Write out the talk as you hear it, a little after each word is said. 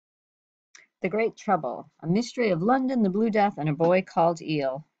The Great Trouble, A Mystery of London, the Blue Death, and a Boy Called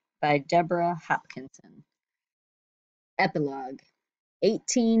Eel by Deborah Hopkinson. Epilogue,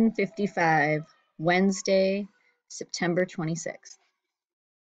 1855, Wednesday, September 26th.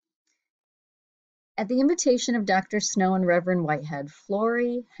 At the invitation of Dr. Snow and Reverend Whitehead,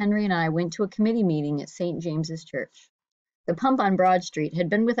 Florrie, Henry, and I went to a committee meeting at St. James's Church. The pump on Broad Street had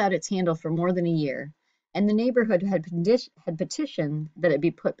been without its handle for more than a year, and the neighborhood had petitioned that it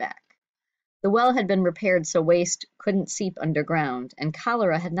be put back. The well had been repaired so waste couldn't seep underground, and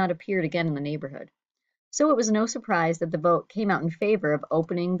cholera had not appeared again in the neighborhood. So it was no surprise that the vote came out in favor of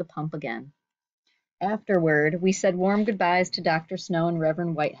opening the pump again. Afterward, we said warm goodbyes to Dr. Snow and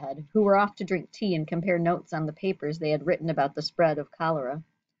Reverend Whitehead, who were off to drink tea and compare notes on the papers they had written about the spread of cholera.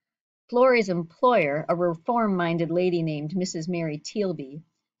 Florrie's employer, a reform-minded lady named Mrs. Mary Tealby,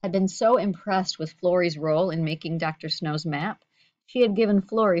 had been so impressed with Florrie's role in making Dr. Snow's map, she had given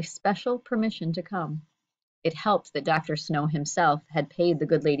Florrie special permission to come. It helped that Dr. Snow himself had paid the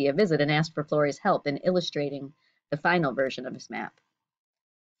good lady a visit and asked for Florrie's help in illustrating the final version of his map.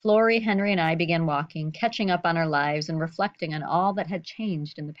 Florrie, Henry, and I began walking, catching up on our lives and reflecting on all that had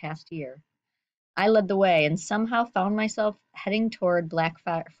changed in the past year. I led the way and somehow found myself heading toward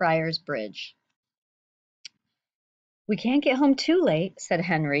Blackfriars Bridge. "We can't get home too late," said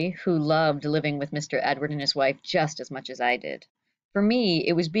Henry, who loved living with Mr. Edward and his wife just as much as I did. For me,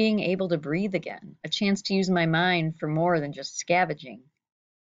 it was being able to breathe again, a chance to use my mind for more than just scavenging.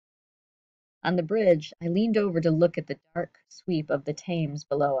 On the bridge, I leaned over to look at the dark sweep of the Thames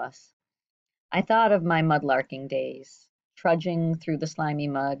below us. I thought of my mudlarking days, trudging through the slimy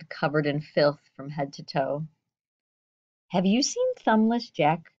mud, covered in filth from head to toe. "Have you seen Thumbless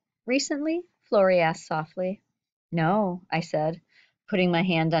Jack recently?" Florrie asked softly. "No," I said, putting my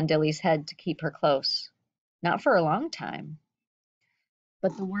hand on Dilly's head to keep her close. "Not for a long time."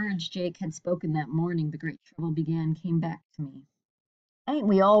 But the words Jake had spoken that morning the great trouble began came back to me. "Ain't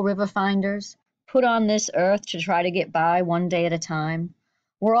we all river finders, put on this earth to try to get by one day at a time?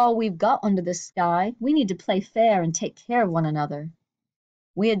 We're all we've got under this sky. We need to play fair and take care of one another."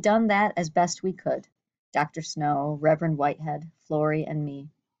 We had done that as best we could, Dr. Snow, Reverend Whitehead, Florrie, and me.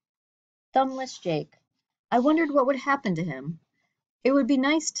 Thumbless Jake. I wondered what would happen to him. It would be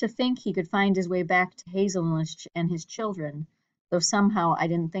nice to think he could find his way back to Hazelnuts and his children, though somehow I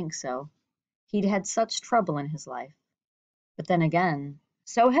didn't think so. He'd had such trouble in his life. But then again,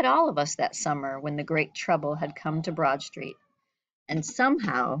 so had all of us that summer when the great trouble had come to Broad Street. And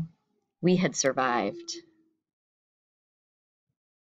somehow we had survived.